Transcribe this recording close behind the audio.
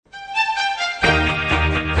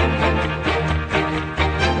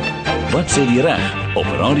Wat sê die reg op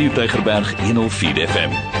Radio Tygerberg 104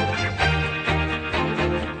 FM.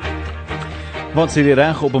 Wat sê die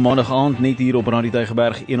reg op 'n maandag aand net hier op Radio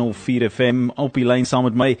Tygerberg 104 FM op die lyn saam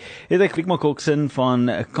met my het ek Rickma Coxon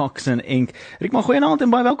van Coxon Inc. Rickma, goeienaand en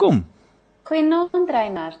baie welkom. Goeienaand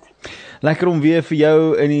Reinhard. Lekker om weer vir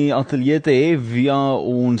jou in die ateljee te hê via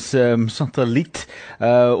ons satelliet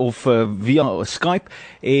of via Skype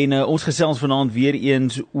en ons gesels vanaand weer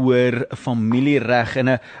eens oor familiereg en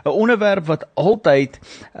 'n onderwerp wat altyd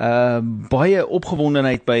baie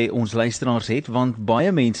opgewondenheid by ons luisteraars het, want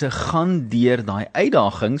baie mense gaan deur daai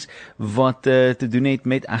uitdagings wat te doen het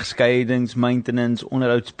met egskeidings, maintenance,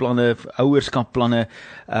 onderhoudsplanne, ouerskapplanne,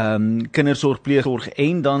 kindersorg, pleegsorg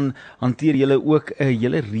en dan hanteer julle ook 'n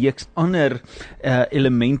hele reeks ander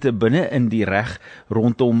elemente binne in die reg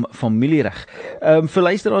rondom familiereg. Vir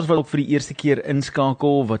luisteraars wat ook vir die eerste keer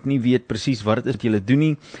inskakel, wat nie weet presies wat dit is wat julle doen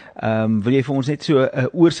nie, wil jy vir ons net so 'n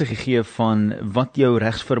oorsig gee van wat jou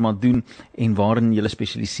regsfirma doen en waarin julle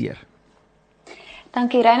spesialiseer?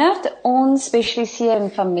 Dankie Reinhard. Ons spesialiseer in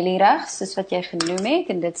familiereg, soos wat jy genoem het,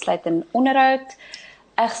 en dit sluit in onderhoud,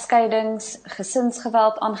 egskeidings,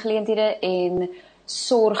 gesinsgeweld aangeleenthede en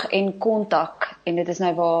sorg en kontak, en dit is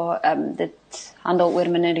nou waar dit handel oor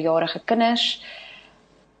minderjarige kinders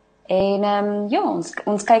en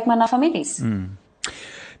ons kyk maar na families.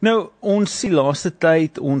 Nou, ons sien laaste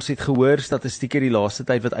tyd, ons het gehoor statistieke die laaste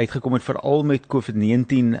tyd wat uitgekom het, veral met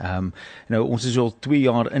COVID-19, nou ons is al 2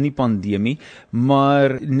 jaar in die pandemie,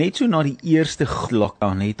 maar net so na die eerste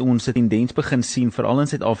lockdown het ons 'n tendens begin sien, veral in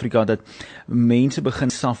Suid-Afrika, dat mense begin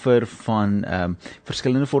suffer van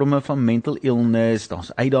verskillende vorme van mental illness,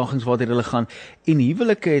 daar's uitdagings waartoe hulle gaan, en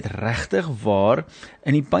huwelike het regtig waar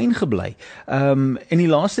in die pyn gebly. In die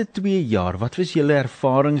laaste 2 jaar, wat was julle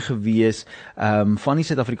ervaring gewees van die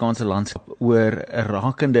Suid-Afrikaanse landskap oor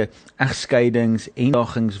rakende egskeidings en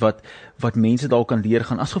uitdagings wat mense dalk kan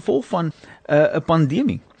deurgaan as gevolg van 'n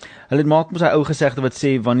pandemie? Hulle maak mos 'n ou gesegde wat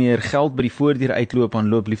sê, wanneer geld by die voordeur uitloop, dan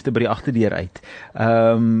loop liefde by die agterdeur uit.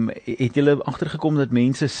 Het julle agtergekom dat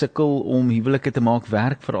mense sukkel om huwelike te maak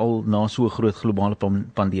werk, veral na so 'n groot globale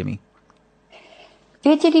pandemie?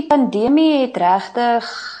 Weet jy, die pandemie het regtig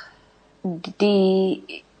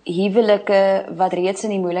die huwelike wat reeds in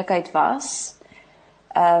die moeilikheid was,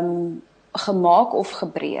 gemaak of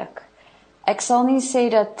gebreek. Ek sal nie sê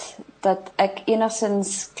dat ek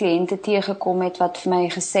enigstens kliënte teëgekom het wat vir my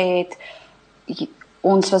gesê het,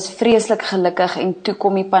 ons was vreeslik gelukkig en toe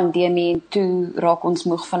kom die pandemie en toe raak ons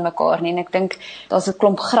moeg van mekaar nie. En ek dink daar's 'n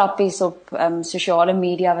klomp grappies op sosiale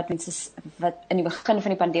media wat in die begin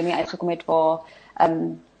van die pandemie uitgekom het, waar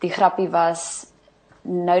die grappie was,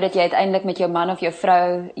 nou dat jy uiteindelik met jou man of jou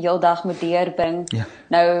vrou heeldag moet deurbring, ja.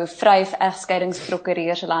 Nou vryf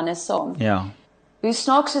egskeidingsprokureurs hulle hande saam. Ja. Hoe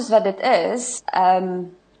snaaks soos wat dit is,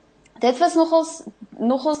 dit was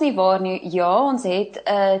nogals nie waar nie. Ja, ons het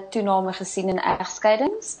 'n toename gesien in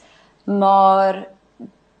egskeidings, maar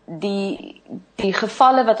die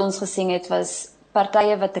gevalle wat ons gesien het, was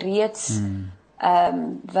partye wat reeds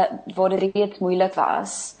waar dit reeds moeilik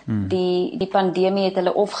was. Die pandemie het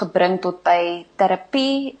hulle of gebring tot by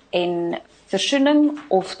terapie en versoening,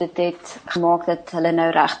 of dit het gemaak dat hulle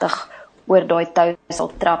nou regtig oor daai tou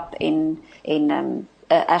sal trap en 'n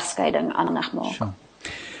egskeiding aanheg maak. Sure.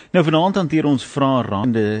 Nou vanaand hanteer ons vrae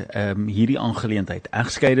rakende hierdie aangeleentheid,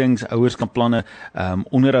 egskeidings, ouerskapplanne,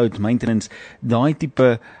 onderhoud, maintenance, daai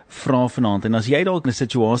tipe vrae vanaand. En as jy dalk in 'n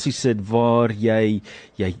situasie sit waar jy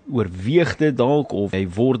oorweeg dit dalk, of jy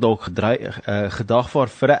word dalk gedagvaar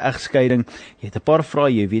vir 'n egskeiding, jy het 'n paar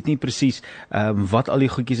vrae, jy weet nie presies wat al die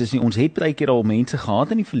goedjies is nie. Ons het baie keer al mense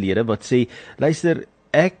gehad in die verlede wat sê, luister,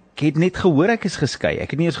 ek het net gehoor ek is geskei.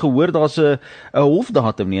 Ek het nie eens gehoor daar's 'n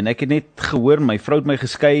hofdatum nie, en ek het net gehoor my vrou het my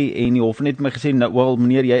geskei en die hof het net my gesê, nou wel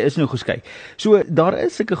meneer, jy is nou geskei. So daar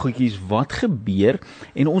is sulke goedjies wat gebeur,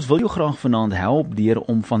 en ons wil jou graag vanaand help deur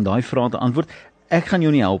om van daai vrae te antwoord. Ek gaan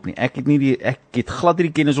jou nie help nie. Ek het glad nie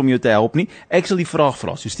die kennis om jou te help nie. Ek sal die vraag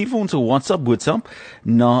vra. So stuur vir ons 'n WhatsApp boodskap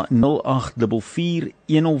na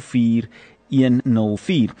 0844104104.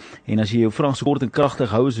 En as jy jou vraag so kort en kragtig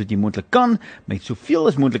hou as wat jy moontlik kan, met soveel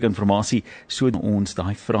as moontlik inligting, sodat ons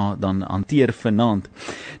daai vraag dan hanteer vanaand.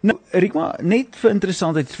 Nou, Rickma, net vir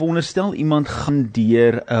interessantheid, veronderstel iemand gaan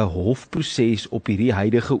deur 'n hofproses op hierdie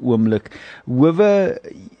huidige oomblik. Howe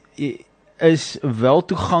is wel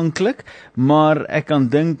toeganklik, maar ek kan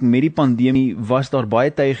dink met die pandemie was daar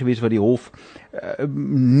baie tye gewees wat die hof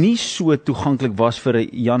nie so toeganklik was vir 'n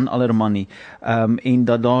Jan Allerman nie, en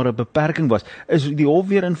dat daar 'n beperking was. Is die hof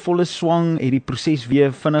weer in volle swang, het die proses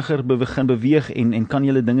weer vinniger begin beweeg en kan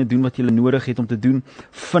julle dinge doen wat julle nodig het om te doen,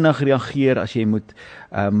 vinnig reageer as jy moet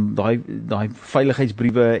daai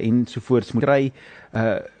veiligheidsbriewe en sovoorts moet kry.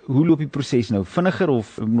 Hoe loop die proses nou? Vinniger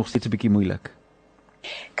of nog steeds 'n bietjie moeilik?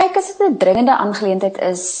 Kyk, as dit 'n dringende aangeleentheid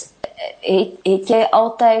is, het jy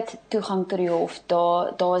altyd toegang tot die hof.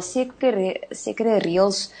 Daar is sekere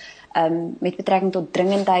reëls met betrekking tot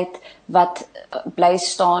dringendheid wat bly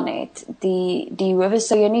staan het. Die howe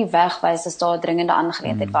sou jou nie wegwys as daar 'n dringende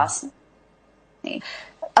aangeleentheid was nie.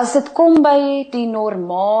 As dit kom by die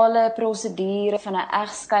normale prosedure van 'n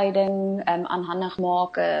egskeiding, aanhandig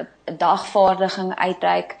maak, 'n dagvaardiging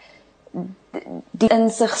uitreik, die in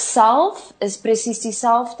sigself is presies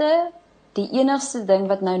dieselfde. Die enigste ding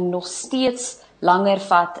wat nou nog steeds langer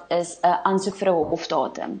vat is 'n aansoek vir 'n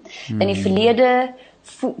hofdatum. In die verlede,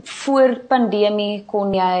 voor pandemie,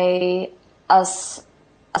 kon jy as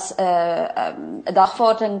 'n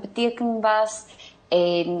dagvaarding beteken was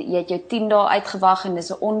en jy het jou 10 dae uitgewag en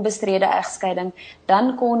dis 'n onbestrede egskeiding,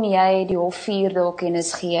 dan kon jy die hof 4 dae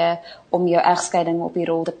kennis gee om jou egskeiding op die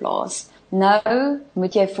rol te plaas. Nou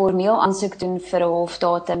moet jy formeel aansoek doen vir 'n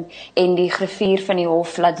hofdatum en die griffier van die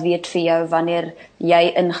hof laat weet vir jou wanneer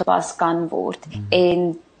jy ingepas kan word.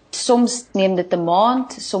 En soms neem dit 'n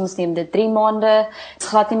maand, soms neem dit 3 maande. Dit is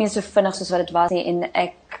glad nie meer so vinnig soos wat dit was nie, en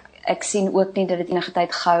ek sien ook nie dat dit enige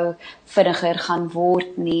tyd gou vinniger gaan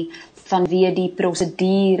word nie, vanweë die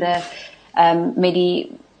prosedure met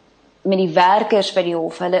die werkers by die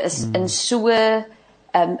hof. Hulle is in so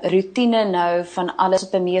routine nou van alles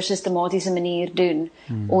op 'n meer sistematiese manier doen.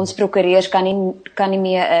 Ons prokureurs kan nie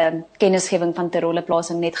meer 'n kennisgewing van ter rolle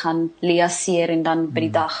plasing net gaan liaseer en dan by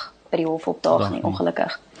die dag by die hof opdaag nie,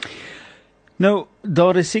 ongelukkig. Nou,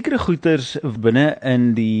 daar is sekere goeters binne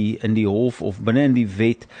in die hof of binne in die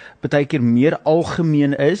wet baie keer meer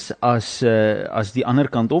algemeen is as die ander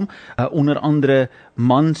kant om. Onder andere,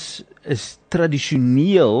 mans is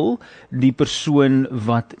tradisioneel die persoon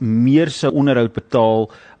wat meer sou onderhoud betaal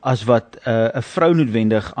as wat 'n vrou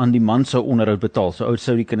noodwendig aan die man sou onderhoud betaal. So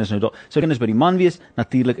sou die kinders nou sou kinders by die man wees,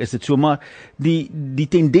 natuurlik is dit so, maar die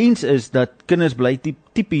tendens is dat kinders bly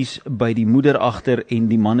tipies by die moeder agter en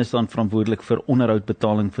die man is dan verantwoordelik vir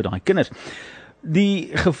onderhoudbetaling vir daai kinders. Die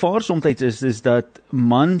gevaar soms is dat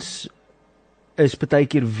mans is baie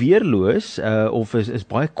keer weerloos of is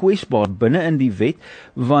baie kwesbaar binne in die wet,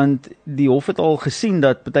 want die hof het al gesien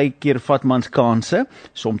dat baie keer vat mans kanse,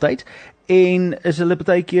 soms, en is hulle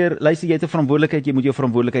baie keer, luister, jy het 'n verantwoordelikheid, jy moet jou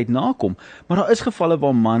verantwoordelikheid nakom, maar daar is gevalle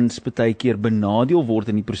waar mans baie keer benadeel word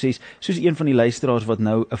in die proses, soos een van die luisteraars wat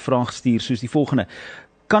nou 'n vraag stuur, soos die volgende: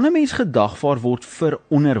 kan 'n mens gedagvaar word vir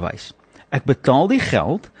onderwys? Ek betaal die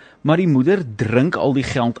geld, maar die moeder drink al die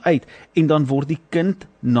geld uit en dan word die kind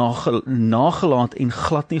nagelaat en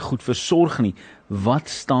glad nie goed versorg nie. Wat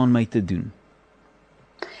staan my te doen?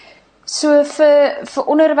 So vir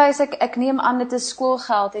onderwys, ek neem aan dit is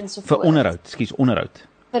skoolgeld en so voort. Vir onderhoud.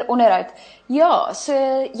 Vir onderhoud. Ja, so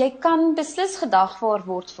jy kan beslis gedagvaar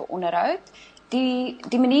word vir onderhoud.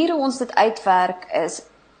 Die manier hoe ons dit uitwerk is,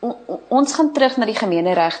 ons gaan terug na die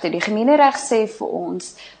gemeenereg toe. Die gemeenereg sê vir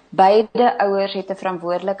ons, beide ouers het 'n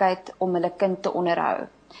verantwoordelikheid om hulle kind te onderhou.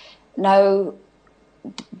 Nou,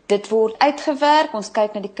 dit word uitgewerk, ons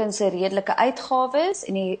kyk na die kind se redelike uitgawes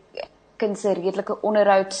en die kind se redelike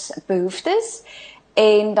onderhoudsbehoeftes,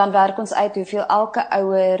 en dan werk ons uit hoeveel elke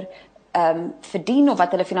ouer verdien of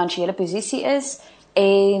wat hulle finansiële posisie is,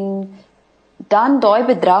 en dan daai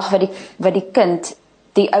bedrag wat die kind,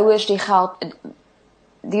 die ouers die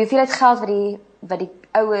hoeveelheid geld wat die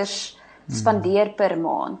ouers spandeer per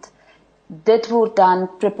maand, dit word dan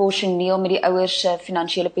proporsioneel met die ouers se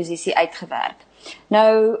finansiële posisie uitgewerk.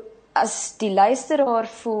 Nou, as die luisteraar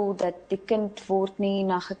voel dat die kind word nie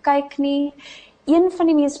na gekyk nie, een van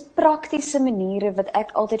die mees praktiese maniere wat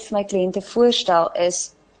ek altyd vir my kliënte voorstel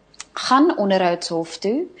is, gaan onderhoudshof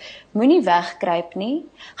toe, moenie wegkruip nie,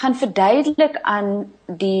 gaan verduidelik aan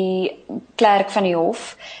die klerk van die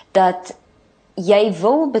hof dat jy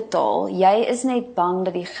wil betaal, jy is net bang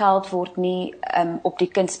dat die geld word nie op die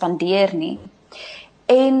kind spandeer nie,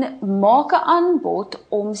 en maak 'n aanbod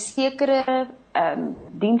om sekere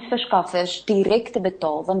diensverskaffers direk te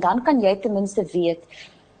betaal, want dan kan jy ten minste weet,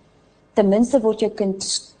 ten minste word jou kind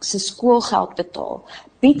se skoolgeld betaal.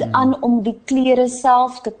 Bied aan om die klere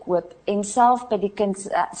self te koop en self by die kind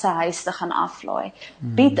se huis te gaan aflaai.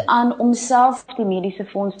 Bied aan om self die mediese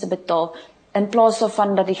fonds te betaal. in plaas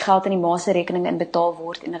daarvan dat die geld in die ma se rekening inbetaal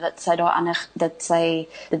word en dat sy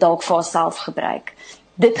dit dalk vir haarself gebruik.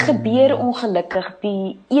 Dit gebeur ongelukkig,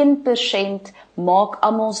 die 1% maak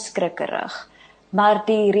almal skrikkerig. Maar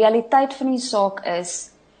die realiteit van die saak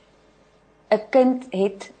is, 'n kind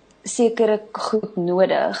het sekere goed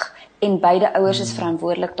nodig en beide ouers is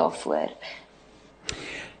verantwoordelik daarvoor.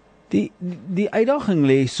 Die uitdaging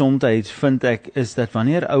lê soms, vind ek, is dat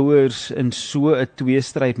wanneer ouers in so 'n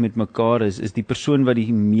tweestryd met mekaar is die persoon wat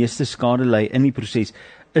die meeste skade ly in die proses,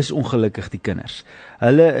 is ongelukkig die kinders.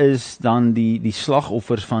 Hulle is dan die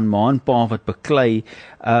slagoffers van ma en pa wat beklei,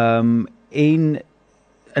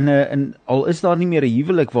 en al is daar nie meer 'n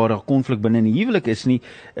huwelik waar daar konflik binne 'n huwelik is nie,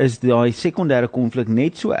 is daai sekondêre konflik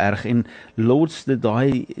net so erg en loods dit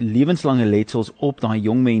daai lewenslange letsels op daai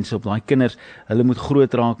jong mense, op daai kinders. Hulle moet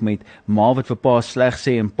groot raak met ma wat vir pa sleg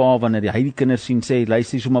sê en pa wanneer hy die kinders sien sê,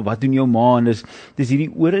 luister sommer, wat doen jou ma? En dis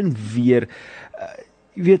hierdie oor en weer,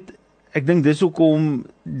 jy weet, ek dink dis hoekom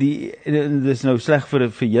dis nou sleg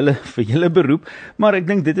vir julle beroep, maar ek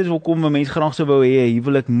dink dit is hoekom 'n mens graag sou wou hê 'n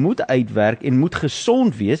huwelik moet uitwerk en moet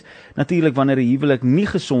gesond wees. Natuurlik wanneer 'n huwelik nie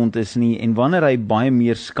gesond is nie en wanneer hy baie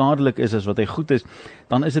meer skadelik is as wat hy goed is,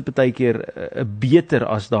 dan is dit baie keer beter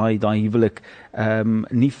as daai huwelik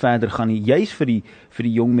nie verder gaan nie, juis vir die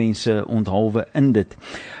jong mense onthalwe in dit.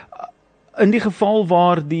 In die geval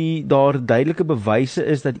waar daar duidelike bewyse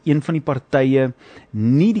is dat een van die partye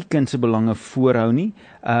nie die kind se belange voorhou nie,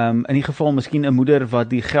 in die geval miskien 'n moeder wat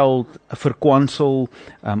die geld verkwansel,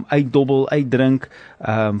 uitdobbel, uitdrink,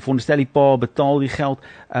 veronderstel die pa betaal die geld,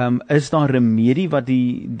 is daar remedie wat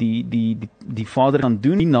die vader kan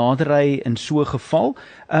doen, die nader hy in so 'n geval,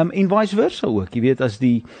 en vice versa ook, jy weet, as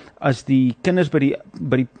die kinders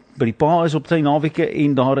by die pa is op sy naweke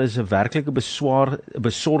en daar is 'n werklike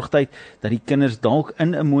besorgdheid dat die kinders dalk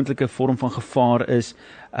in 'n moontlike vorm van gevaar is,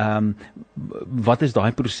 wat is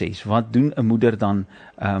daai proses? Wat doen 'n moeder dan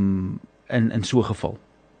in so 'n geval?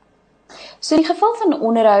 So in die geval van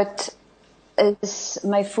onderhoud is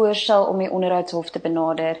my voorstel om die onderhoudshof te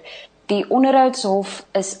benader. Die onderhoudshof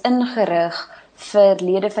is ingerig vir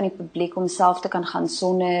lede van die publiek om self te kan gaan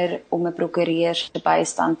sonder om 'n prokureur se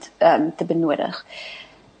bystand te benodig.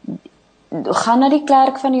 Gaan na die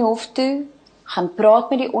klerk van die hof toe, gaan praat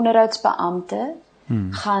met die onderhoudsbeampte,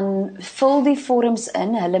 gaan vul die vorms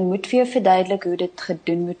in, hulle moet vir jou verduidelik hoe dit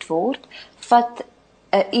gedoen moet word, vat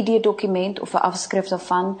 'n ID-dokument of 'n afskrif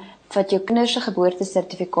daarvan, vat jou kinders se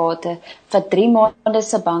geboortesertifikate, vat 3 maande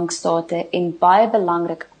se bankstate en baie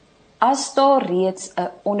belangrik, as daar reeds 'n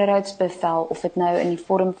onderhoudsbevel, of dit nou in die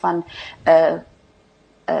vorm van 'n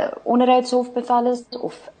onderhoudshofbevel is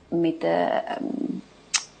of met 'n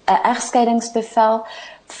egskeidingsbevel,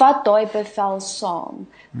 vat daai bevel saam,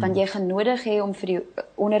 want jy gaan nodig hê om vir die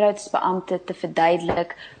onderhoudsbeampte te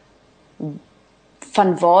verduidelik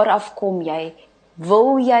van waar af kom jy,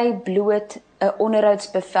 wil jy bloot 'n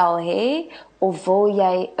onderhoudsbevel hê of wil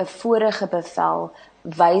jy 'n vorige bevel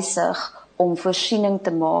wysig om voorsiening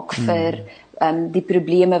te maak vir die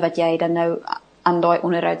probleme wat jy dan nou aan daai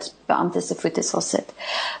onderhoudsbeampte se voete sal sit.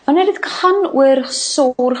 Wanneer dit gaan oor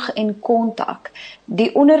sorg en kontak,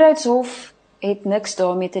 die onderhoudshof het niks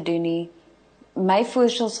daarmee te doen nie. My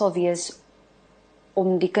voorstel sal wees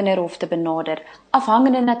om die kinderhof te benader,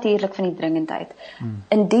 afhangende natuurlik van die dringendheid.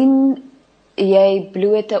 Indien jy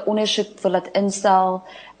bloot 'n ondersoek wil laat instel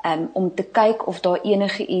om te kyk of daar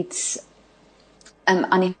enige iets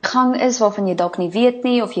aan die gang is waarvan jy dalk nie weet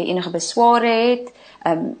nie, of jy enige besware het,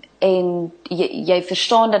 en jy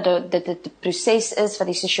verstaan dat dit 'n proses is wat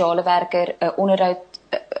die sosiale werker 'n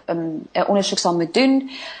ondersoek sal moet doen,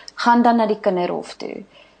 gaan dan na die kinderhof toe.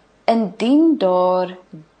 Indien daar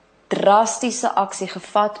drastiese aksie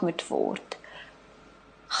gevat moet word,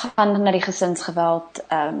 gaan na die gesinsgeweld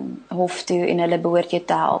hof toe en hulle behoort jou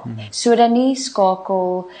te help. So dan nie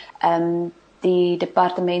skakel die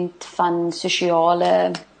departement van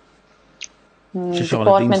sosiale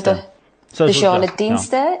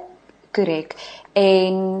dienste, korrek,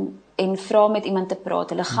 en vra met iemand te praat.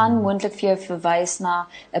 Hulle gaan moontlik vir jou verwys na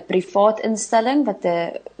 'n privaat instelling wat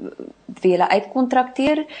wie hulle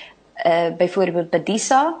uitkontrakteer, byvoorbeeld by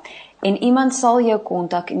DISA, en iemand sal jou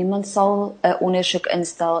kontak en iemand sal 'n ondersoek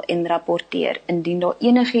instel en rapporteer indien daar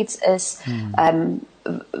enigiets is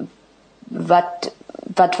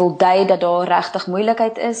wat wil dui dat daar regtig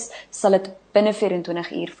moeilikheid is, sal dit binne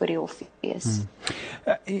 24 uur voor die hof wees.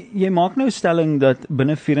 Jy maak nou stelling dat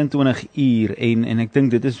binne 24 uur en ek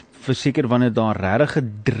dink dit is verseker wanneer daar regtig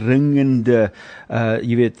dringende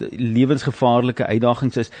jy weet, lewensgevaarlike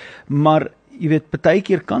uitdagings is, maar jy weet,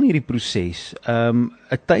 partykeer kan hierdie proses 'n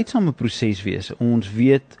tydsame proses wees. Ons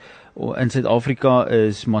weet in Suid-Afrika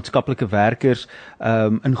is maatskaplike werkers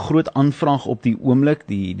in groot aanvraag op die oomblik.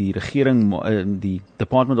 Die regering, die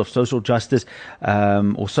Department of Social Justice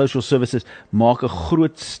of Social Services maak 'n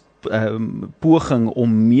groot poging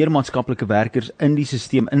om meer maatskaplike werkers in die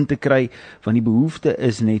stelsel in te kry, want die behoefte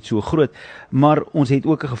is net so groot. Maar ons het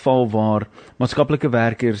ook 'n geval waar maatskaplike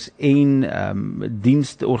werkers en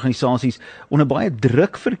dienstorganisasies onder baie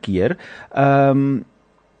druk verkeer.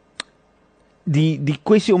 Die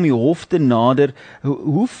kwessie om die hof te nader,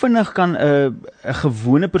 hoe vinnig kan 'n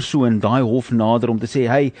gewone persoon daai hof nader om te sê,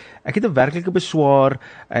 hey, ek het 'n werklike beswaar,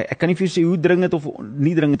 ek kan nie vir jou sê hoe dringend of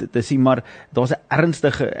nie dringend dit is nie, maar daar's 'n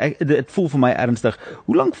ernstige, dit voel vir my ernstig.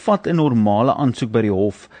 Hoe lank vat 'n normale aansoek by die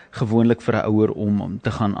hof gewoonlik vir 'n ouer om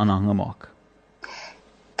te gaan aanhange maak?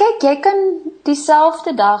 Kyk, jy kan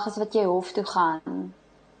dieselfde dag as wat jy hof toe gaan,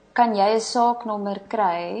 kan jy 'n saaknommer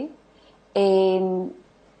kry en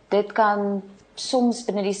dit kan soms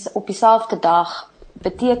binne op dieselfde dag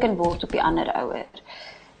beteken word op die ander ouer.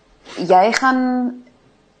 Jy gaan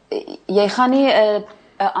nie 'n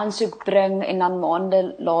aansoek bring en dan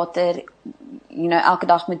maande later, elke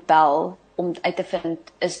dag moet bel om uit te vind,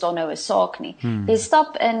 is daar nou 'n saak nie. Jy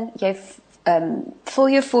stap in, jy vul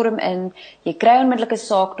jou vorm in, jy kry onmiddellik 'n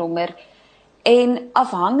saaknommer en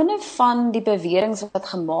afhangende van die beweringe wat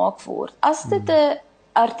gemaak word, as dit 'n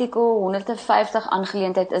artikel 150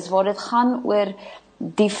 aangeleentheid is waar dit gaan oor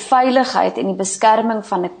die veiligheid en die beskerming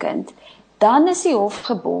van 'n kind, dan is die hof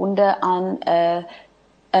gebonde aan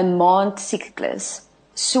 'n maand siklus.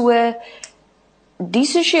 So die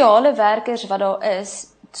sosiale werkers wat daar is,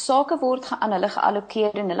 sake word aan hulle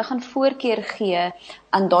geallokeer en hulle gaan voorkeur gee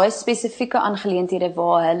aan daai spesifieke aangeleenthede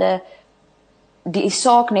waar hulle die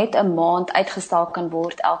saak net 'n maand uitgestel kan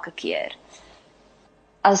word elke keer.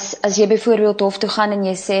 As jy byvoorbeeld hof toe gaan en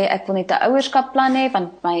jy sê, ek wil net 'n ouerskapplan hê,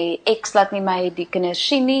 want my ex laat nie my die kinders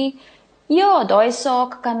sien nie, ja, daai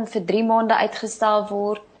saak kan vir 3 maande uitgestel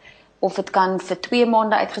word, of dit kan vir 2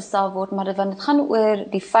 maande uitgestel word, maar want dit gaan oor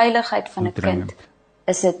die veiligheid van 'n kind,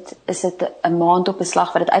 is dit 'n maand op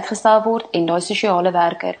beslag wat dit uitgestel word, en daai sosiale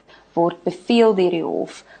werker word beveel deur die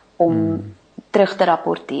hof om terug te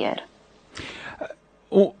rapporteer.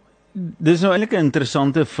 Dis nou eintlik 'n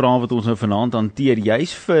interessante vraag wat ons nou vanaand hanteer,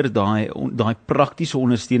 juis vir daai praktiese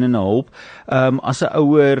ondersteunende hulp, as 'n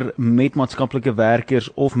ouer met maatskaplike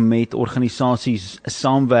werkers of met organisasies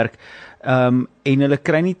saamwerk, en hulle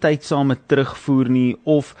kry nie tyd saam met terugvoer nie,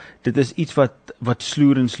 of dit is iets wat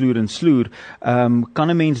sloer, kan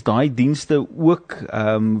 'n mens daai dienste ook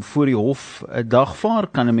voor die hof dagvaar,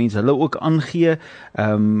 kan 'n mens hulle ook aangee,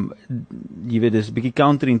 jy weet, dis 'n bietjie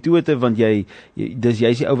counterintuitive, want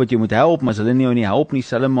jy's die ou wat jy moet help, maar as hulle nie jou nie help nie,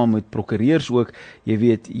 selfs maar met prokureurs ook, jy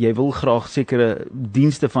weet, jy wil graag sekere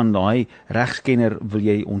dienste van daai regskenner wil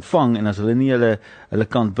jy ontvang, en as hulle nie hulle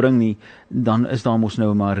kant bring nie, dan is daar mos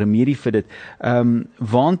nou maar 'n remedie vir dit.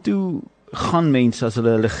 Waantoe gaan mense as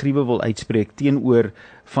hulle griewe wil uitspreek teenoor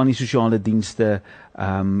van die sosiale dienste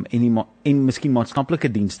en miskien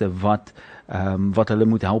maatskaplike dienste wat hulle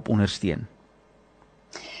moet help ondersteun?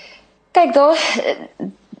 Kyk,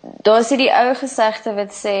 daar is die ou gesegde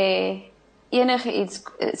wat sê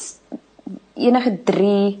enige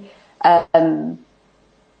 3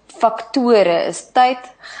 faktore is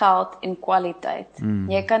tyd, geld en kwaliteit.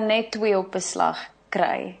 Jy kan net 2 op beslag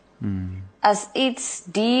kry. As iets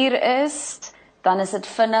duur is, dan is dit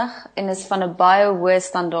vinnig en is van 'n baie hoë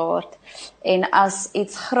standaard. En as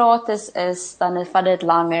iets gratis is, dan vat dit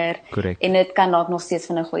langer. Correct. En dit kan dalk nog steeds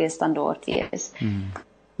van 'n goeie standaard wees.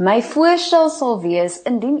 My voorstel sal wees,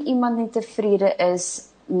 indien iemand nie tevrede is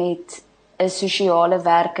met 'n sosiale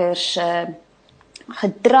werker se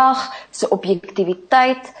gedrag, se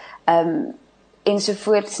objektiwiteit,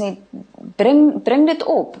 ensovoorts nie, bring dit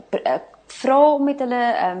op. Vra om met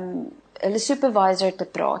hulle supervisor te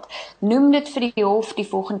praat. Noem dit vir die hof die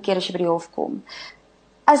volgende keer as jy by die hof kom.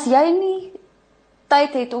 As jy nie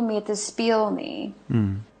tyd het om mee te speel nie,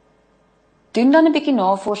 doen dan 'n bietjie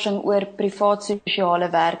navorsing oor privaat sosiale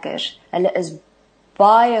werkers. Hulle is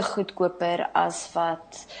baie goedkoper as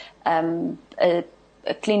wat 'n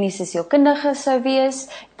kliniese sielkundige sou wees,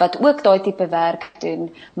 wat ook daai tipe werk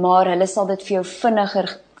doen, maar hulle sal dit vir jou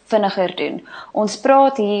vinniger doen. Ons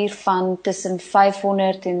praat hier van tussen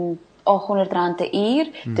 500 en 800 rand 'n uur.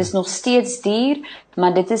 Dis nog steeds duur,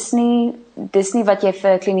 maar dis nie wat jy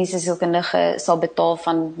vir 'n kliniese sielkundige sal betaal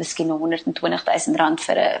van miskien 120 000 rand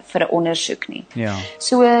vir 'n ondersoek nie. Ja.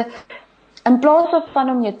 So in plaas van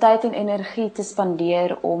om jou tyd en energie te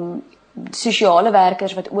spandeer om sosiale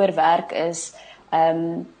werkers wat oorwerk is,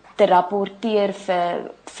 te rapporteer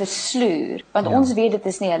vir sloer, want ons weet dit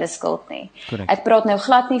is nie hulle skuld nie. Correct. Ek praat nou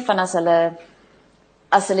glad nie van as hulle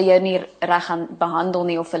as hulle jou nie reg gaan behandel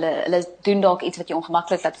nie, of hulle doen dalk iets wat jou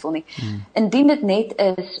ongemaklik laat voel nie. Indien dit net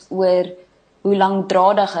is oor hoe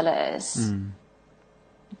langdradig hulle is,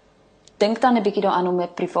 dink dan 'n bietjie daaraan om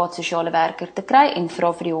 'n privaat sosiale werker te kry en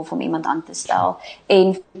vra vir die hof om iemand aan te stel.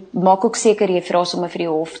 En maak ook seker jy vra sommer vir die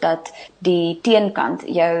hof dat die teenkant,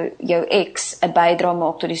 jou ex, 'n bydrae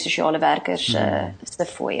maak tot die sosiale werker se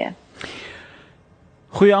fooie.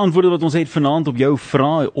 Goeie antwoorde wat ons het vanaand op jou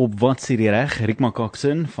vrae op Wat sê die reg. Rickma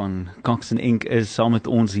Coxon van Coxon Inc. is saam met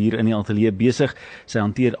ons hier in die ateljee besig. Sy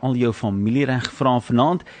hanteer al jou familiereg vrae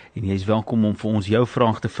vanaand en jy is welkom om vir ons jou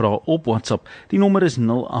vraag te vra op WhatsApp. Die nommer is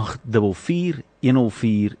 0844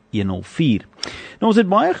 104 104. Nou ons het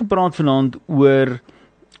baie gepraat vanaand oor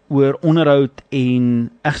onderhoud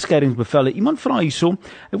en egskeidingsbevelle. Iemand vra hierso,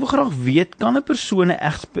 ek wil graag weet, kan 'n persoon 'n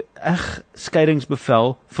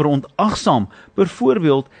egskeidingsbevel verontagsaam?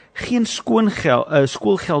 Byvoorbeeld, geen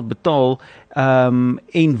skoolgeld betaal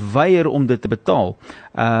en weier om dit te betaal.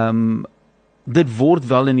 Dit word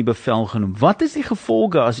wel in die bevel genoem. Wat is die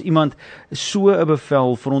gevolge as iemand so 'n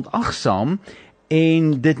bevel verontagsaam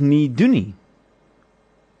en dit nie doen nie?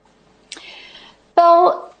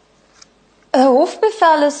 Wel, 'n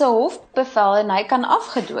hofbevel is 'n hofbevel en hy kan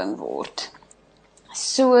afgedwing word.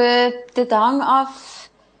 So dit hang af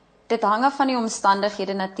van die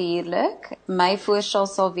omstandighede natuurlik. My voorstel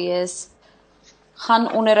sal wees,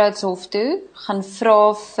 gaan onderhoudshof toe, gaan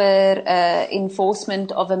vra vir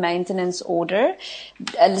enforcement of a maintenance order.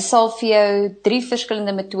 Hulle sal vir jou 3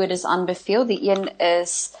 verskillende metodes aanbeveel. Die een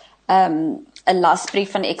is 'n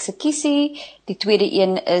lasbrief van eksekusie, die tweede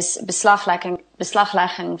een is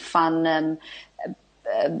beslaglegging van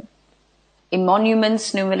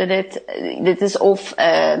emoluments noem hulle dit. Dit is of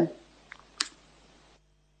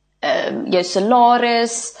jou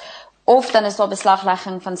salaris, of dan is daar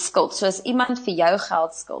beslaglegging van skuld. So as iemand vir jou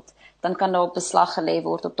geld skuld, dan kan daar beslag gelê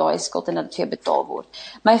word op daai skuld en dat vir jou betaal word.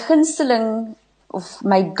 My gunsteling of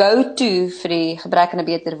my go-to vir die gebrek aan 'n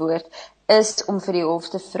beter woord is om vir die hof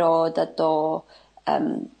te vra dat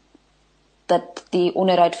dat die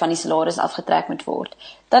onderhoud van die salaris afgetrek moet word.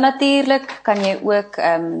 Dan natuurlik kan jy ook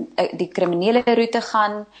die kriminele roete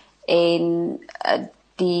gaan en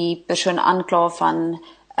die persoon aankla van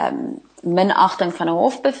minagting van 'n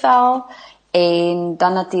hofbevel, en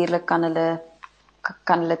dan natuurlik kan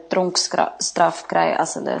hulle tronkstraf kry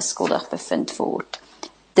as hulle skuldig bevind word.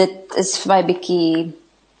 Dit is vir my bietjie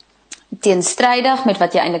teenstrydig met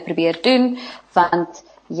wat jy eintlik probeer doen, want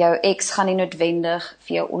jou ex gaan nie noodwendig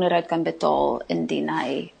vir jou onderhoud kan betaal indien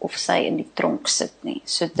hy of sy in die tronk sit nie.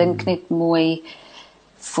 So dink net mooi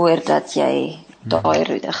voordat jy daai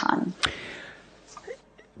roete gaan.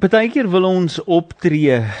 Partykeer wil ons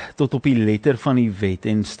optree tot op die letter van die wet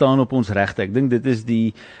en staan op ons regte. Ek dink dit is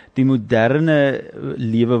die moderne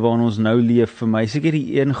lewe waarin ons nou leef. Vir my seker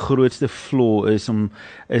die een grootste flaw is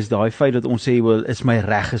daai feit dat ons sê, wel, is my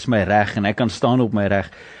reg en ek kan staan op my reg.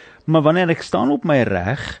 Maar wanneer ek staan op my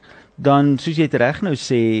reg, dan soos jy reg nou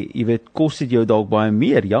sê, jy weet, kos dit jou dalk baie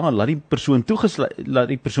meer. Ja, laat die persoon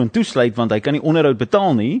toesluit want hy kan nie onderhoud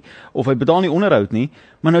betaal nie, of hy betaal nie onderhoud nie,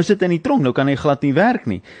 maar nou sit hy in die tronk, nou kan hy glad nie werk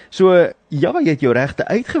nie. So ja, jy het jou regte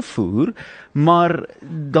uitgevoer, maar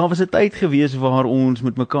daar was 'n tyd gewees waar ons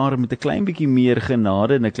met mekaar met 'n klein bietjie meer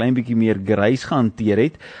genade en 'n klein bietjie meer grace gehanteer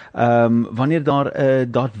het, wanneer daar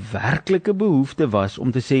 'n daadwerklike behoefte was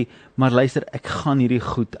om te sê, maar luister, ek gaan hierdie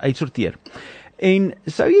goed uitsorteer. En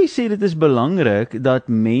sou jy sê dit is belangrik dat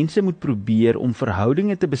mense moet probeer om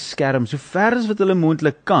verhoudinge te beskerm so ver as wat hulle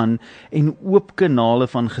moontlik kan en oop kanale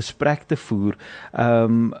van gesprek te voer,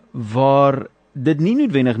 waar dit nie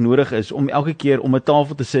noodwendig nodig is om elke keer om 'n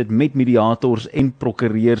tafel te sit met mediators en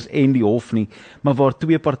prokureurs en die hof nie, maar waar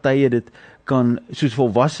twee partye dit kan, soos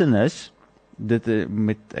volwassenes, dit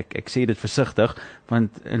ek sê dit versigtig, want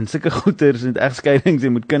in sulke goeters en egskeidings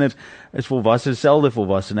en met kinders is volwasse selde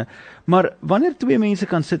volwassene, maar wanneer twee mense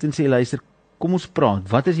kan sit en sê, luister, kom ons praat,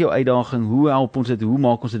 wat is jou uitdaging, hoe help ons dit, hoe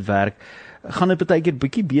maak ons dit werk, gaan dit partykeer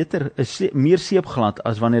bietjie beter, meer seepglad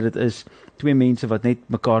as wanneer dit is twee mense wat net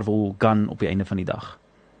mekaar wil gun op die einde van die dag.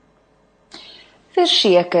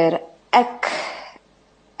 Verseker, ek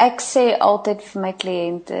sê altyd vir my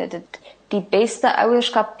kliënte, die beste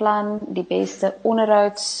ouerskapplan, die beste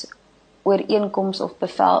onderhoudsooreenkoms of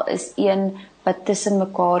bevel is een wat tussen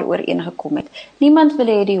mekaar ooreengekom het. Niemand wil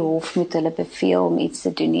hê die hof moet hulle beveel om iets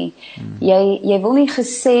te doen nie. Jy wil nie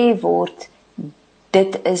gesê word,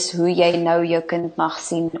 dit is hoe jy nou jou kind mag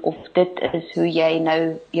sien, of dit is hoe jy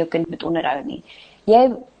nou jou kind moet onderhou nie.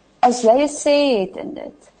 As jy 'n sê het in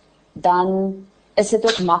dit, dan is dit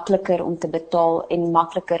ook makliker om te betaal en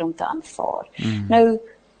makliker om te aanvaar. Nou,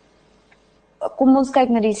 kom ons kyk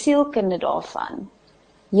na die sielkunde daarvan.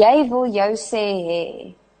 Jy wil jou sê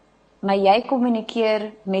hê, maar jy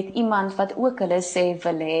kommunikeer met iemand wat ook hulle sê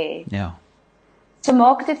wil hê. Ja. So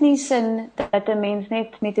maak dit nie sin dat 'n mens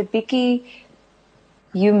net met 'n bietjie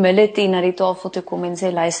humility na die tafel toe kom en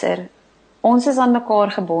sê, luister, ons is aan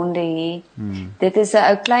mekaar gebonde hier. Dit is 'n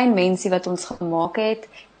ou klein mensie wat ons gemaak het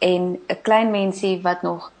en 'n klein mensie wat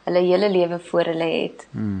nog hulle hele lewe voor hulle het.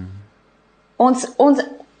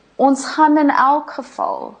 Ons gaan in elk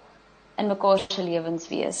geval in mekaar se lewens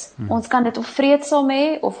wees. Ons kan dit of vreedsaam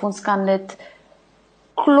hê of ons kan dit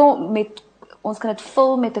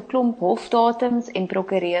vul met 'n klomp hofdatums en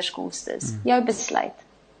prokureurskostes. Jou besluit.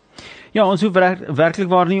 Ja, ons hoef werklik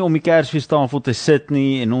waar nie om die Kersfeestafel te sit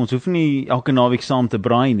nie en ons hoef nie elke naweek saam te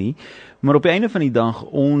braai nie, maar op die einde van die dag,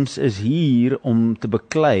 ons is hier om te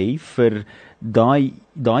beklei vir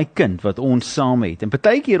daai kind wat ons saam het. En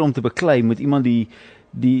partykeer om te beklei moet iemand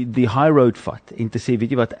die high road vat en te sê, weet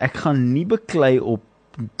jy wat, ek gaan nie beklei op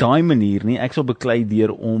daai manier nie, ek sal beklei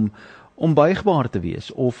deur om buigbaar te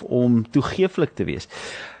wees of om toegeeflik te wees.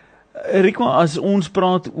 Rickma, as ons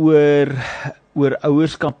praat oor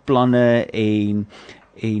ouerskapplanne en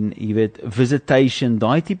jy weet visitation,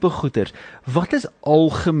 daai tipe goeders, wat is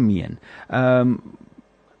algemeen?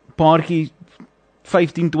 Paartjie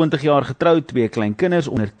 15-20 jaar getroud, 2 klein kinders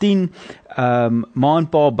onder 10, ma en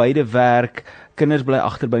pa beide werk, kinders bly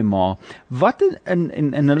agter by ma. Wat en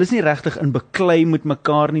hulle is nie regtig in beklei met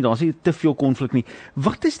mekaar nie, daar's nie te veel konflik nie.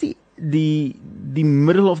 Wat is die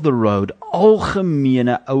middle of the road,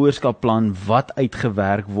 algemene ouerskapplan wat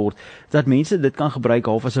uitgewerk word, dat mense dit kan gebruik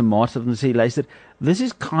half as 'n maatstaf om te sê, luister, this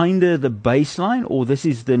is kinda the baseline, or this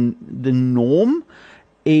is the norm,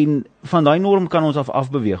 en van daai norm kan ons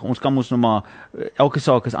afbeweeg. Ons kan ons nou maar, elke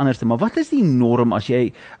saak is anders, maar wat is die norm as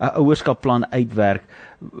jy 'n ouerskapplan uitwerk,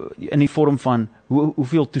 in die vorm van,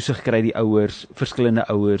 hoeveel toesig kry die ouers, verskillende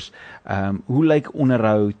ouers, hoe lyk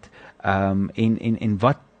onderhoud, en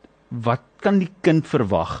wat kan die kind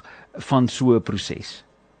verwag van so 'n proses?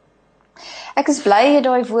 Ek is bly jy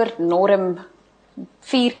daai woord norm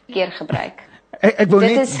 4 keer gebruik. Ek wou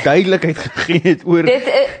net duidelikheid gegee het oor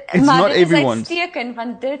it's maar not dit is everyone's. uitstekend,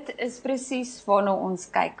 want dit is presies waarna ons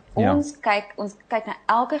kyk. Ja. Ons kyk na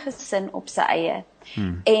elke gesin op sy eie.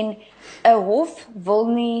 En 'n hof wil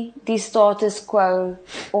nie die status quo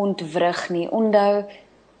ontwrig nie. Onthou,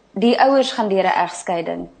 die ouers gaan deur 'n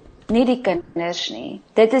egskeiding, nie die kinders nie.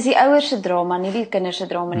 Dit is die ouers se drama, nie die kinders se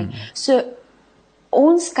drama nie. So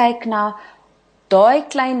ons kyk na daai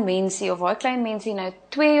klein mensie, of daai klein mensie nou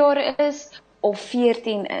 2 jaar is of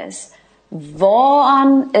 14 is.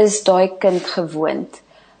 Waaraan is daai kind gewoond?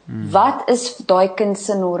 Wat is daai kind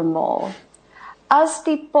se normaal? As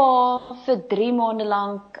die pa vir 3 maande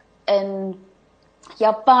lank in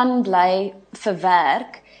Japan bly vir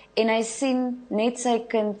werk en hy sien net sy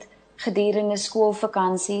kind gedurende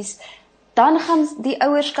skoolvakansies, dan gaan die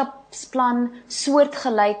ouerskapsplan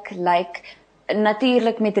soortgelyk lyk,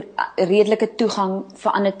 natuurlik met redelike toegang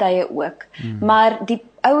vir ander tye ook. Maar die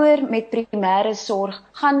ouer met primêre sorg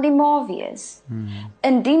gaan die ma wees.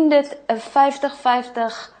 Indien dit 'n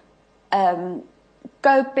 50-50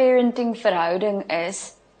 co-parenting verhouding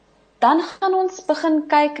is, dan gaan ons begin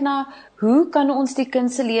kyk na hoe kan ons die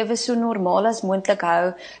kind se lewe so normaal as moontlik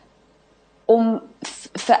hou, om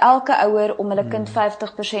vir elke ouer om hulle kind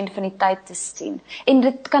 50% van die tyd te sien. En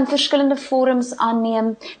dit kan verskillende vorms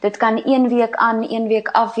aanneem. Dit kan 1 week aan, 1 week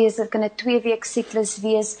af wees, dit kan 'n 2 week siklus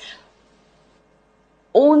wees.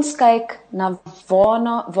 Ons kyk na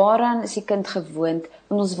waaraan is die kind gewoond,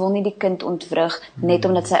 en ons wil nie die kind ontwrig net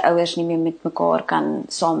omdat sy ouers nie meer met mekaar kan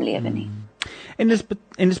saamlewe nie. En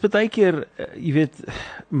dis baie keer, jy weet,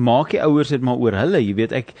 maak die ouers dit maar oor hulle, jy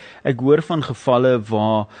weet, ek hoor van gevalle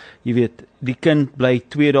waar, jy weet, die kind bly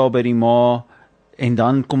 2 dae by die ma, en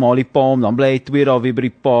dan kom al die pa om, dan bly hy 2 dae weer by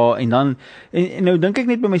die pa, en dan, en nou dink ek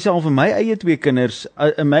net by myself, en my eie 2 kinders,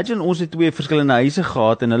 imagine ons het 2 verskillende huise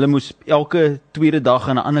gehad, en hulle moes elke tweede dag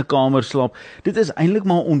in 'n ander kamer slaap. Dit is eintlik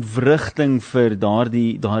maar ontwrigting vir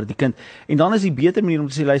daardie kind, en dan is die beter manier om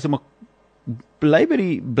te sê, luister, maar bly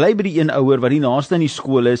by die een ouer wat die naaste in die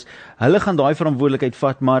skool is, hulle gaan daai verantwoordelikheid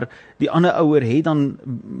vat, maar die ander ouer het dan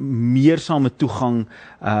meer same toegang,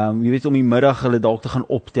 jy weet, om die middag hulle dalk te gaan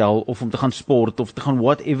optel, of om te gaan sport, of te gaan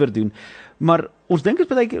whatever doen. Maar ons dink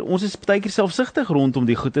ons is baie keer selfsugtig rondom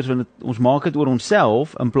die goeders, want ons maak dit oor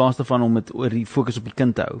onsself, in plaas daarvan om dit oor die fokus op die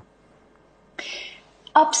kind te hou.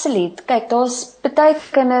 Absoluut. Kyk, daar's baie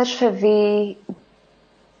kinders vir wie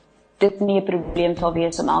dit nie 'n probleem sal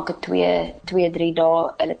wees om elke 2-3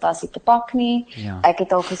 dae hulle tasse te pak nie. Ja. Ek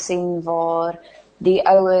het al gesien waar die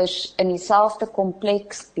ouers in dieselfde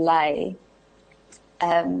kompleks bly,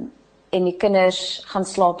 en die kinders gaan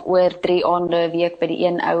slaap oor 3 aande 'n week by die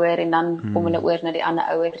een ouer en dan kom hulle oor na die ander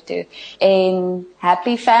ouer toe. En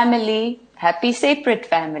happy family, happy separate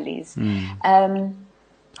families. Hang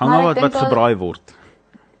af wat gebraai word.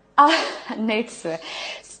 Net so.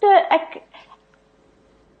 So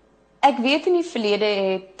ek weet in die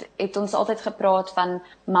verlede het ons altyd gepraat van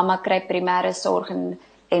mamma kry primêre sorg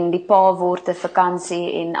en die pa word 'n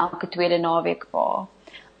vakansie en elke tweede naweek pa.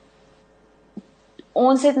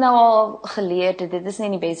 Ons het nou al geleer dat dit is nie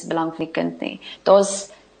in die beste belang van die kind nie.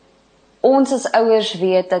 Ons as ouers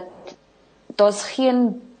weet dat daar's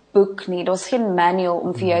geen boek nie, daar's geen manual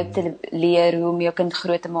om vir jou te leer hoe om jou kind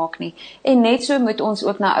groot te maak nie. En net so moet ons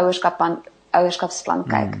ook na ouerskapsplan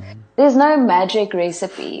kyk. There's no magic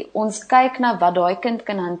recipe. Ons kyk na wat daai kind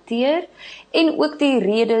kan hanteer en ook die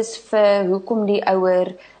redes vir hoekom die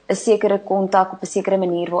ouer 'n sekere kontak op 'n sekere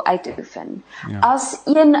manier wil uitoefen. Ja. As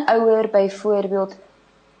een ouer byvoorbeeld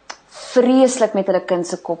vreeslik met hulle kind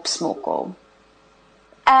se kop smokkel,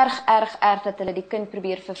 erg dat hulle die kind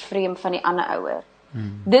probeer vervreem van die ander ouer.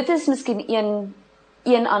 Dit is miskien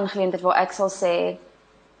een aangeleentheid waar ek sal sê,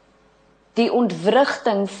 die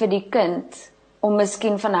ontwrigting vir die kind, om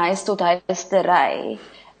miskien van huis tot huis te ry,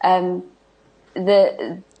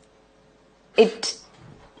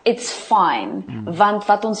 it's fine, want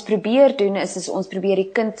wat ons probeer doen is ons probeer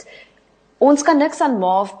die kind, ons kan niks aan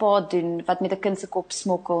ma of pa doen wat met 'n kind se kop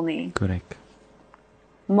smokkel nie. Korrek.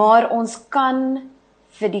 Maar ons kan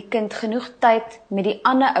vir die kind genoeg tyd met die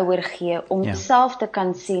ander ouer gee om self te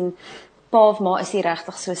kan sien, pa of ma is nie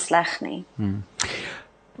regtig so sleg nie.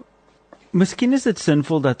 Miskien is dit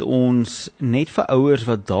sinvol dat ons net vir ouers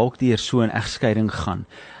wat dalk deur so 'n egskeiding gaan.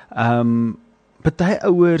 Party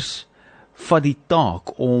ouers vat die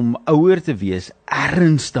taak om ouer te wees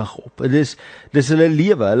ernstig op. Dis hulle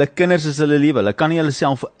lewe, hulle kinders is hulle lewe. Hulle kan nie hulle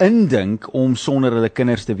self indink om sonder hulle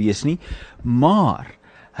kinders te wees nie, maar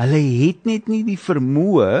hulle het net nie die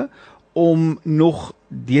vermoë om nog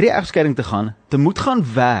deur die egskeiding te gaan, te moet gaan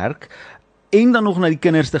werk en dan nog na die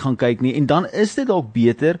kinders te gaan kyk nie, en dan is dit dalk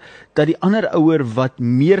beter dat die ander ouer wat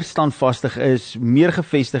meer standvastig is, meer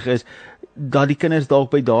gevestig is, dat die kinders dalk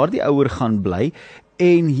by daardie ouer gaan bly,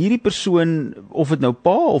 en hierdie persoon, of dit nou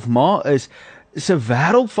pa of ma is, se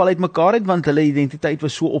wêreld val uitmekaar uit, want hulle identiteit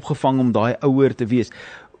was so opgevang om daai ouer te wees.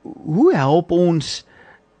 Hoe help ons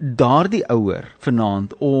daardie ouer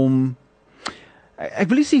vanaand om, ek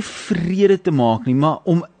wil nie sê vrede te maak nie, maar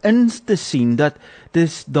om in te sien dat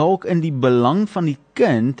dis dalk in die belang van die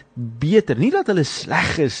kind beter, nie dat hulle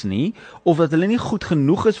sleg is nie, of dat hulle nie goed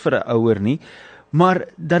genoeg is vir 'n ouer nie, maar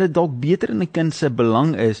dat dit dalk beter in 'n kind se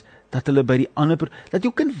belang is, dat hulle by die ander, dat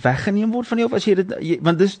jou kind weggeneem word van jou, of as jy dit,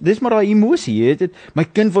 want dis maar daai emosie, jy weet dit, my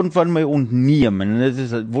kind word van my ontneem, en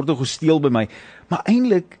dit word nou gesteel by my, maar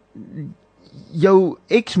eintlik, jou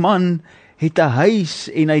ex-man het 'n huis,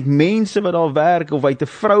 en hy het mense wat daar werk, of hy het 'n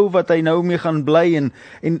vrou wat hy nou mee gaan bly, en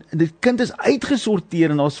die kind is uitgesorteer,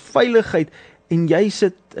 en daar's veiligheid, en jy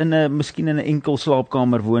sit miskien in 'n enkel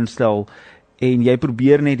slaapkamer woonstel, en jy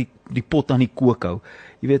probeer net die pot aan die kook hou.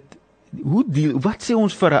 Jy weet, wat sê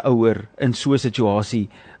ons vir 'n ouer in so 'n situasie,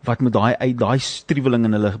 wat met daai striweling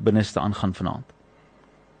in hulle binneste aangaan vanaand?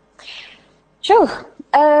 Sjoe,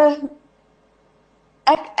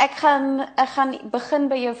 ek gaan begin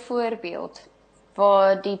by jou voorbeeld,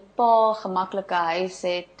 waar die pa gemaklike huis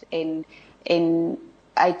het, en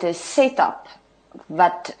uit 'n setup,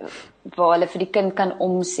 waar hulle vir die kind kan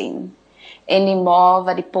omsien, en die ma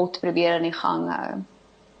wat die pot probeer aan die gang hou.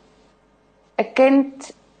 'n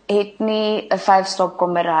Kind het nie 'n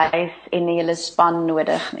 5-stapkamerhuis en 'n hele span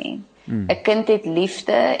nodig nie. 'n Kind het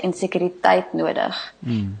liefde en sekuriteit nodig.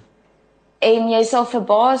 En jy sal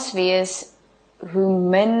verbaas wees hoe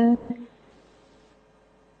min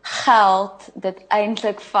geld dit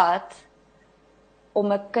eintlik vat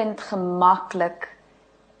om 'n kind gemaklik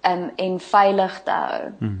en veilig te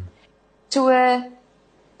hou. So,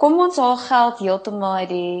 kom ons haal geld heeltemal uit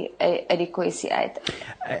die kwessie uit.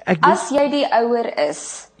 As jy die ouer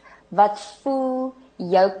is wat voel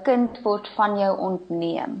jou kind word van jou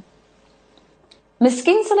ontneem,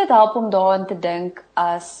 miskien sal dit help om daaraan te dink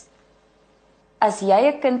as jy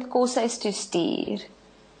 'n kind koshuis toe stuur,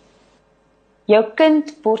 jou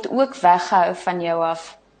kind word ook weggehou van jou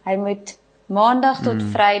af. Hy moet maandag tot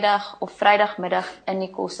vrydag of vrydagmiddag in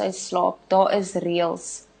die koshuis slaap. Daar is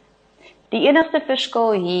reëls. Die enigste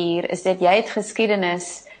verskil hier is dat jy het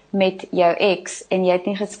geskiedenis met jou ex en jy het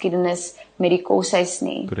nie geskiedenis met die koshuis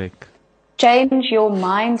nie. Korrek. Change your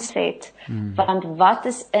mindset, want wat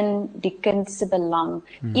is in die kind se belang?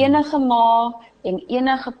 Enige ma en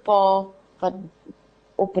enige pa wat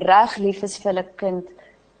opreg lief is vir hulle kind,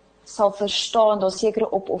 sal verstaan, daar's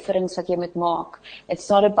sekere opofferings wat jy moet maak. It's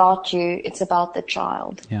not about you, it's about the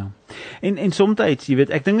child. Ja. En soms, jy weet,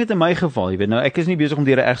 ek dink net in my geval, jy weet, nou ek is nie besig om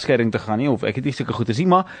deur 'n egskeiding te gaan nie, of ek het nie sulke goeie sien,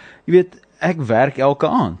 maar jy weet, ek werk elke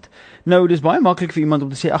aand. Nou, dis baie maklik vir iemand om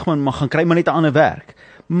te sê, ag man, maar gaan kry maar net 'n ander werk.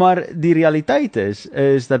 Maar die realiteit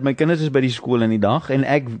is dat my kinders is by die skool in die dag en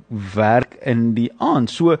ek werk in die aand.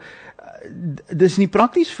 So dis nie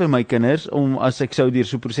prakties vir my kinders om as ek sou deur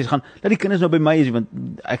so 'n proses gaan, dat die kinders nou by my is, want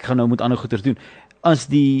ek gaan nou moet ander goeders doen. As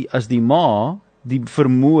die ma die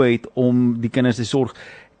vermoë het om die kinders te sorg.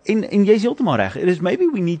 En jy is heeltemal reg. It is maybe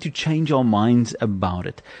we need to change our minds about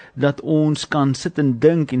it. Dat ons kan sit en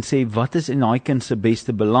dink en sê wat is in daai kind se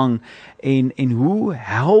beste belang en hoe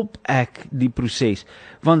help ek die proses?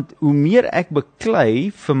 Want hoe meer ek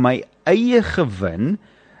beklei vir my eie gewin,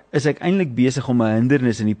 is ek eintlik besig om 'n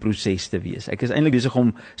hindernis in die proses te wees. Ek is eintlik besig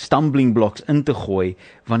om stumbling blocks in te gooi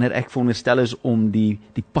wanneer ek veronderstel is om die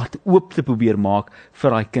pad oop te probeer maak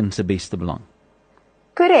vir daai kind se beste belang.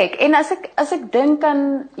 Korrek. En as ek dink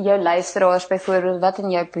aan jou luisteraars byvoorbeeld wat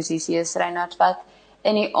in jou posisie is, Reinhard, wat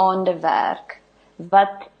in die aande werk,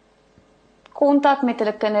 wat kontak met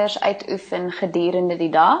hulle kinders uitoefen gedurende die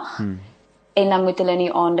dag, en dan moet hulle in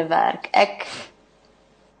die aande werk.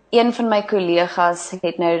 Een van my kollegas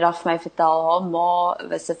het nou die dag vir my vertel, haar ma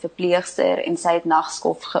was 'n verpleegster en sy het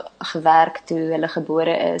nagskof gewerk toe hulle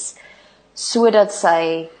gebore is, sodat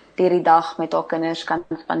sy deur die dag met haar kinders kan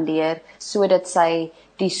spandeer, sodat sy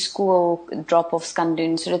die skool drop-offs kan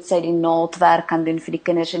doen, sodat sy die naaldwerk kan doen vir die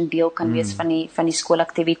kinders en deel kan wees van die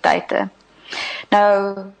skoolaktiwiteite.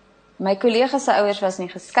 Nou, my kollega se ouers was nie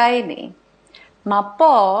geskei nie, maar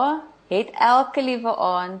pa het elke liewe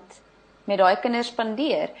aand met daai kinders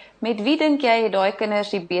spandeer. Met wie dink jy het daai kinders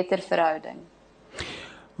die beter verhouding?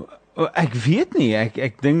 Ek weet nie,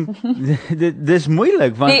 ek dink dis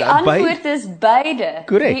moeilik want die antwoord is beide.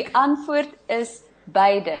 Correct. Die antwoord is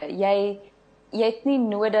beide. Jy het nie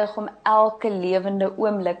nodig om elke lewende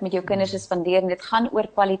oomblik met jou kinders te spandeer. Dit gaan oor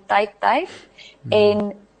kwaliteit tyd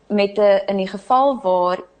en in die geval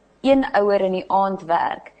waar een ouer in die aand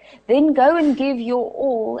werk, then go and give your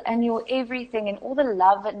all and your everything and all the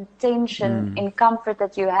love and attention and comfort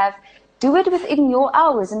that you have. Do it within your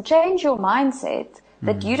hours and change your mindset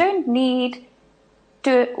that you don't need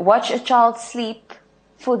to watch a child sleep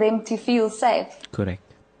for them to feel safe. Correct.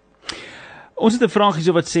 Ons het 'n vraag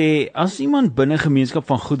hierso wat sê, as iemand binne gemeenskap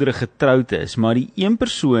van goedere getroud is, maar die een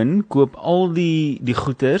persoon koop al die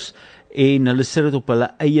goeders en hulle sit dit op hulle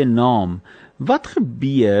eie naam, wat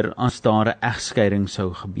gebeur as daar 'n egskeiding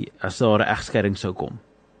sou kom?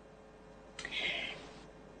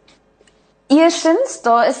 Eerstens,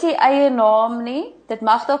 daar is nie eie naam nie. Dit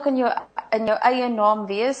mag dalk in jou eie naam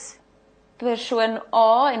wees. Persoon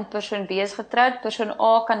A en persoon B is getroud. Persoon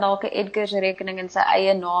A kan dalk 'n Edgars rekening in sy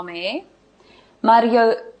eie naam hê. Maar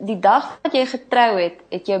die dag wat jy getrou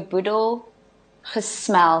het jou boedel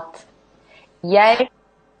gesmelt. Jy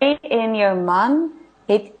en jou man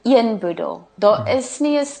het een boedel. Daar is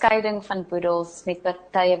nie 'n skeiding van boedels met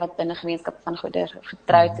partye wat binne gemeenskap van goedere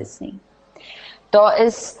getroud is nie. Daar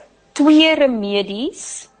is 2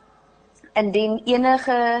 remedies indien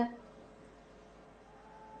enige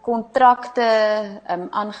kontrakte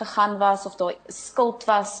aangegaan was of daar skuld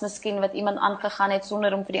was, miskien wat iemand aangegaan het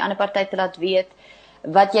sonder om vir die ander party te laat weet,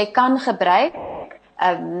 wat jy kan gebruik.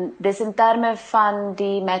 Dis in terme van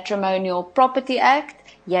die Matrimonial Property Act.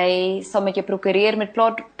 Jy sal met jou prokureur met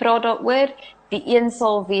praat daaroor. Die een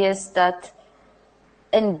sal wees dat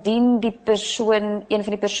indien een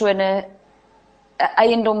van die persone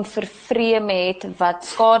eiendom vervreem het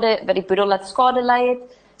wat die boedel laat skade ly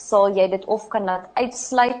het, sal jy dit of kan laat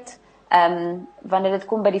uitsluit wanneer dit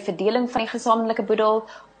kom by die verdeling van die gesamentlike boedel,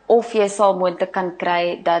 of jy sal moontlik kan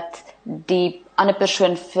kry dat die ander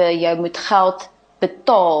persoon vir jou moet geld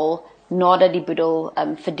betaal nadat die boedel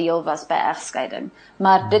verdeel was by egskeiding.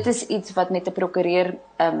 Maar dit is iets wat met 'n prokureur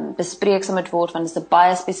bespreek sal moet word, want dit is 'n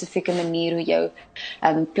baie spesifieke manier hoe jou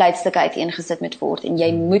pleitstukke uiteengesit moet word en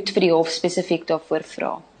jy moet vir die hof spesifiek daarvoor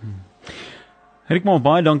vra. Rickma,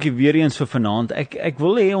 baie dankie weer eens vir vanaand. Ek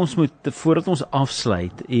wil hê ons moet, voordat ons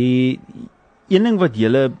afsluit, een ding wat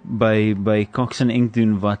julle by Coxon Inc.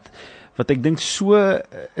 doen, wat ek dink so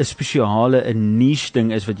 'n spesiale, 'n niche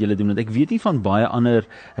ding is wat julle doen, want ek weet nie van baie ander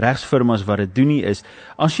regsfirmas wat dit doen nie, is,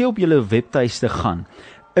 as jy op julle webtuiste gaan,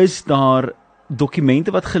 is daar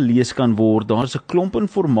dokumente wat gelees kan word, daar is 'n klomp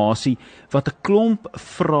inligting wat 'n klomp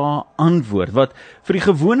vrae antwoord, wat vir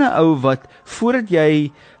die gewone ou wat, voordat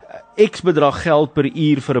jy X bedrag geld per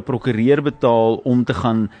uur vir 'n prokureur betaal om te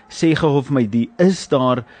gaan sê gou vir my is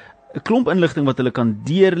daar 'n klomp inligting wat hulle kan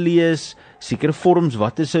deurlees, sekere vorms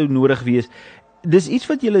wat sou nodig wees, dis iets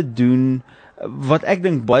wat julle doen, wat ek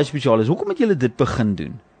dink baie spesiaal is. Hoekom het julle dit begin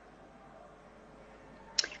doen?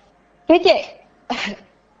 Weet jy,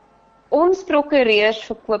 ons prokureurs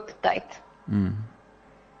verkoop tyd.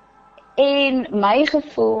 En my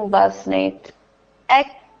gevoel was net,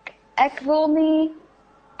 ek wil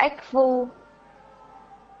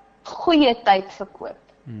goeie tyd verkoop.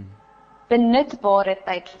 Benutbare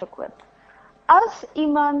tyd verkoop. As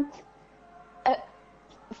iemand 'n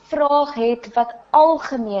vraag het wat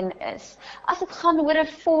algemeen is, as dit gaan oor 'n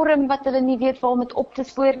vorm wat hulle nie weet waar om dit op te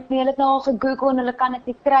spoor nie, hulle het nou al gegoogel en hulle kan dit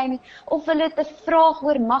nie kry nie, of hulle het 'n vraag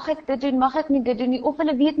oor mag ek dit doen, mag ek nie dit doen nie, of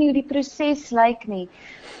hulle weet nie hoe die proses lyk nie.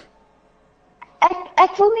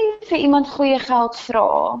 Ek wil nie vir iemand goeie geld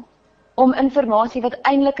vra om inligting wat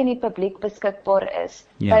eintlik in die publiek beskikbaar is,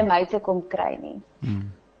 by my te kom kry nie.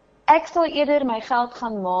 Ek sal eerder my geld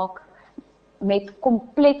gaan maak met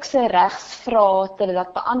komplekse regsvrae te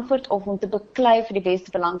laat beantwoord of om te beklei vir die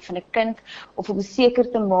beste belang van 'n kind of om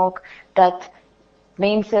seker te maak dat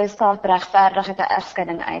mense stap regverdig uit 'n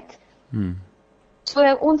egskeiding uit.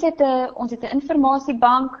 So ons het 'n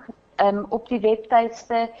inligtingbank op die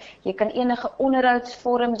webtuiste. Jy kan enige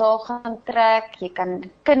onderhoudsvorm daar gaan trek, jy kan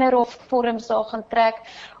kinderhofvorms daar gaan trek.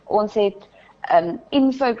 Ons het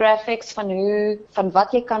infographics van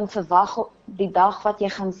wat jy kan verwag die dag wat jy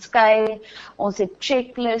gaan skei. Ons het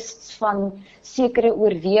checklists van sekere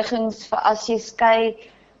oorwegings vir as jy skei.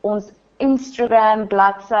 Ons Instagram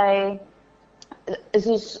bladsy is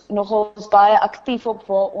ons nogal baie aktief op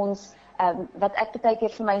waar ons wat ek baie keer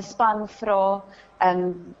vir my span vra,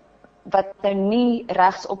 wat nou nie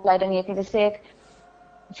regsopleiding het nie, dan sê ek,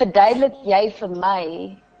 verduidelik jy vir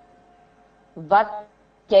my wat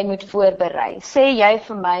jy moet voorberei. Sê jy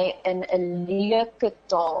vir my in 'n leuke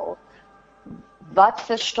taal, wat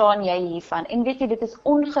verstaan jy hiervan? En weet jy, dit is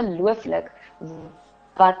ongelooflik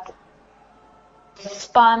wat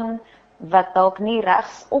span wat dalk nie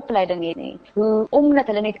regsopleiding het nie, omdat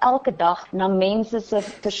hulle net elke dag na mense se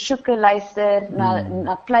versoeke luister,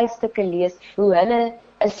 na pleistukke lees, hoe hulle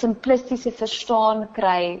 'n simplistiese verstaan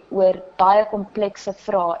kry oor baie komplekse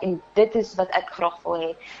vrae, en dit is wat ek graag wil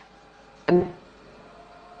hê.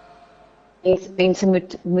 Mense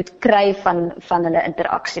moet kry van hulle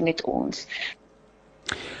interaksie met ons.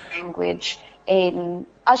 Language. En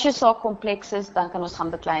as jy saak kompleks is, dan kan ons gaan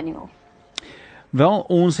beklei nie of. Wel,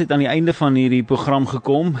 ons het aan die einde van hierdie program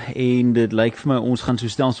gekom en dit lyk vir my ons gaan so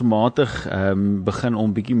stelselmatig begin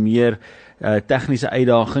om bietjie meer tegniese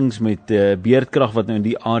uitdagings met beerdkrag wat nou in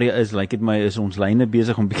die area is, lyk dit my is ons lyne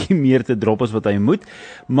besig om bietjie meer te drop as wat hy moet,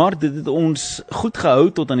 maar dit het ons goed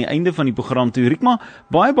gehou tot aan die einde van die program toe. Rickma,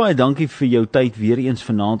 baie dankie vir jou tyd weer eens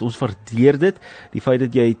vanaand, ons waardeer dit, die feit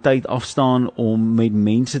dat jy tyd afstaan om met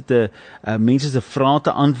mense se vrae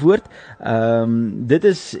te antwoord.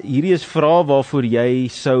 Hierdie is vrae waarvoor jy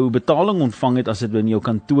sou betaling ontvang het as dit in jou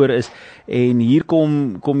kantoor is, en hier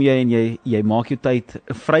kom jy en jy maak jou tyd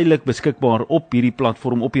vrylik beskikbaar op hierdie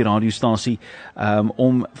platform, op die radiostasie,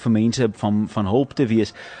 om vir mense van hulp te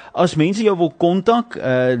wees. As mense jou wil kontak,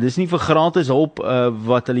 dis nie vir gratis hulp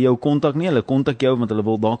wat hulle jou kontak nie, hulle kontak jou want hulle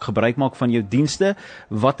wil dalk gebruik maak van jou dienste.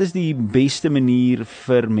 Wat is die beste manier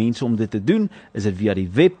vir mense om dit te doen? Is dit via die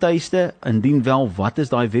webtuiste? Indien wel, wat is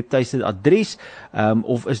daai webtuiste adres?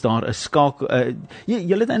 Of is daar 'n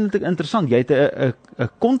julle het eintlik interessant, jy het 'n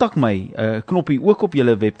kontak my knoppie ook op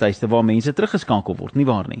julle webtuiste waar mense teruggeskakel word, nie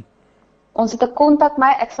waar nie? Ons het 'n kontak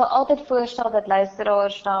my, ek sal altyd voorstel dat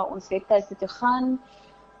luisteraars na ons webtuiste toe gaan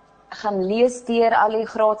lees deur al die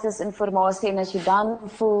gratis inligting, en as jy dan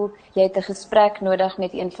voel jy het 'n gesprek nodig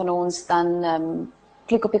met een van ons, dan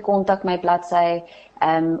klik op die kontak my bladsy,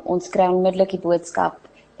 ons kry onmiddellik die boodskap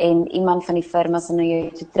en iemand van die firma sal na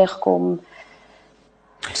jou toe terugkom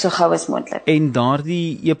so gou as moontlik. En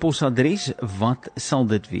daardie e-posadres, wat sal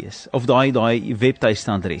dit wees? Of daai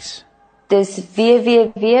webtuiste adres? Dis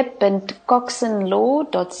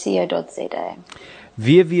www.coxonlaw.co.za.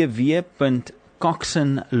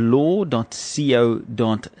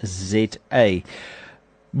 www.coxonlaw.co.za.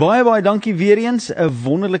 Baie dankie weer eens, 'n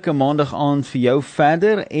wonderlike maandag aand vir jou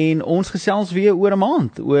verder, en ons gesels weer oor 'n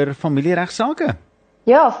maand oor familieregsaake.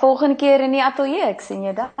 Ja, volgende keer in die ateljee, ek sien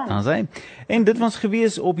jou dan. Dan sê. En dit was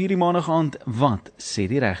gewees op hierdie maandag aand, wat sê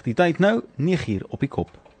die reg? Die tyd nou 9:00 op die kop.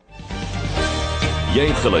 Jy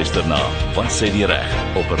het geluister na Wat sê die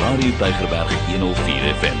reg op Radio Tygerberg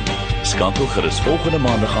 104 FM. Skakel gerus volgende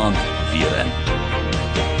maandag aan weer in.